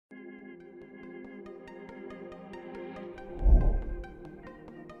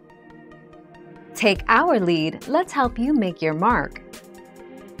Take our lead, let's help you make your mark.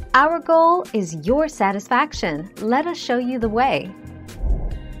 Our goal is your satisfaction. Let us show you the way.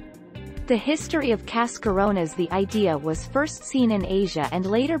 The history of cascarones. The idea was first seen in Asia and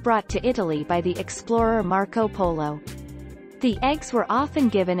later brought to Italy by the explorer Marco Polo. The eggs were often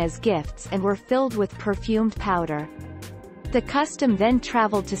given as gifts and were filled with perfumed powder. The custom then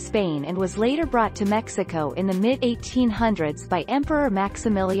traveled to Spain and was later brought to Mexico in the mid-1800s by Emperor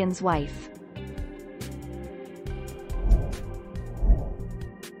Maximilian's wife.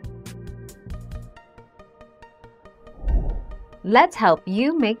 Let's help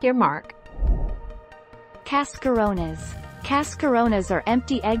you make your mark. Cascarones. Cascarones are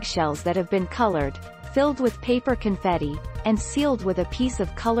empty eggshells that have been colored, filled with paper confetti, and sealed with a piece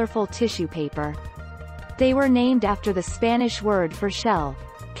of colorful tissue paper. They were named after the Spanish word for shell,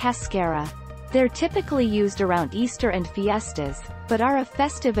 cascara. They're typically used around Easter and fiestas, but are a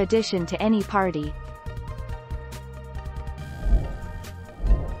festive addition to any party.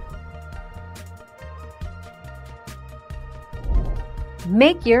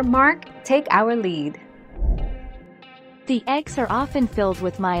 Make your mark, take our lead. The eggs are often filled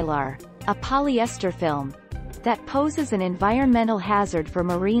with mylar, a polyester film, that poses an environmental hazard for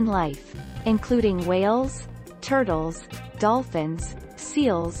marine life, including whales, turtles, dolphins,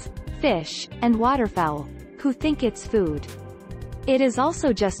 seals, fish, and waterfowl, who think it's food. It is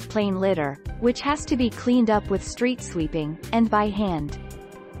also just plain litter, which has to be cleaned up with street sweeping, and by hand.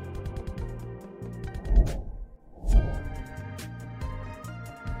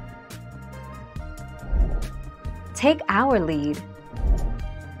 Take our lead.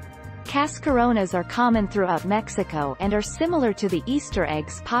 Cascarones are common throughout Mexico and are similar to the Easter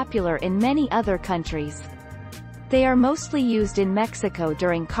eggs popular in many other countries. They are mostly used in Mexico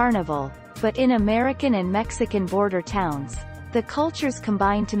during Carnival, but in American and Mexican border towns, the cultures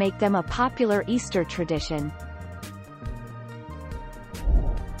combine to make them a popular Easter tradition.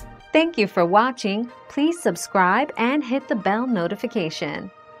 Thank you for watching. Please subscribe and hit the bell notification.